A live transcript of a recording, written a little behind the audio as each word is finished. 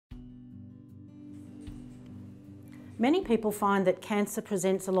Many people find that cancer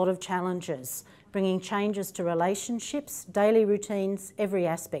presents a lot of challenges, bringing changes to relationships, daily routines, every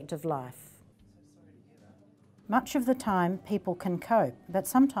aspect of life. Much of the time people can cope, but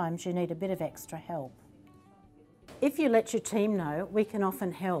sometimes you need a bit of extra help. If you let your team know, we can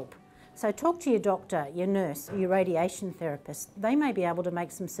often help. So talk to your doctor, your nurse, or your radiation therapist. They may be able to make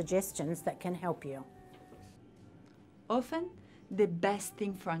some suggestions that can help you. Often, the best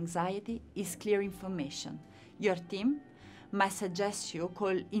thing for anxiety is clear information. Your team might suggest you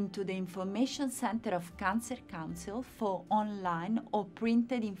call into the Information Center of Cancer Council for online or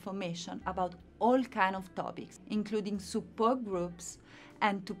printed information about all kinds of topics, including support groups,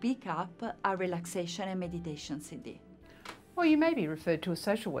 and to pick up a relaxation and meditation CD. Or you may be referred to a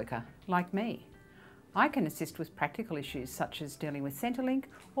social worker, like me. I can assist with practical issues such as dealing with Centrelink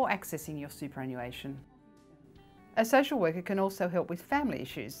or accessing your superannuation. A social worker can also help with family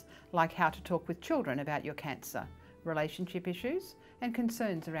issues, like how to talk with children about your cancer, relationship issues and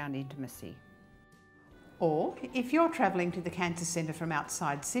concerns around intimacy. Or, if you're travelling to the Cancer Centre from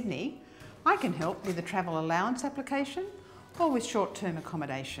outside Sydney, I can help with a travel allowance application or with short-term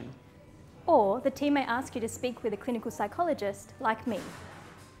accommodation. Or the team may ask you to speak with a clinical psychologist like me.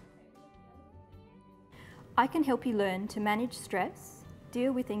 I can help you learn to manage stress,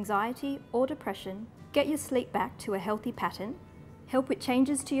 deal with anxiety or depression, get your sleep back to a healthy pattern, help with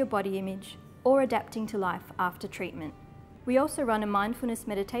changes to your body image, or adapting to life after treatment. We also run a mindfulness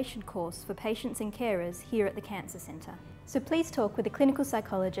meditation course for patients and carers here at the Cancer Centre. So please talk with a clinical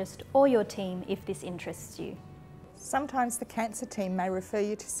psychologist or your team if this interests you. Sometimes the cancer team may refer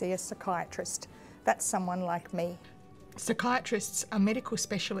you to see a psychiatrist. That's someone like me. Psychiatrists are medical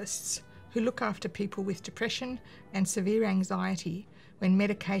specialists who look after people with depression and severe anxiety when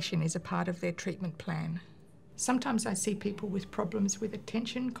medication is a part of their treatment plan. Sometimes I see people with problems with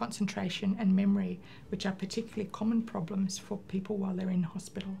attention, concentration and memory, which are particularly common problems for people while they're in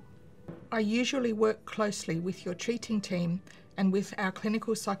hospital. I usually work closely with your treating team and with our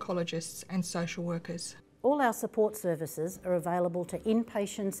clinical psychologists and social workers. All our support services are available to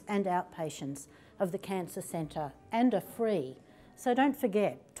inpatients and outpatients of the Cancer Centre and are free. So don't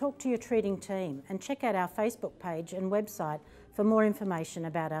forget, talk to your treating team and check out our Facebook page and website for more information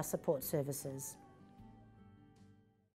about our support services.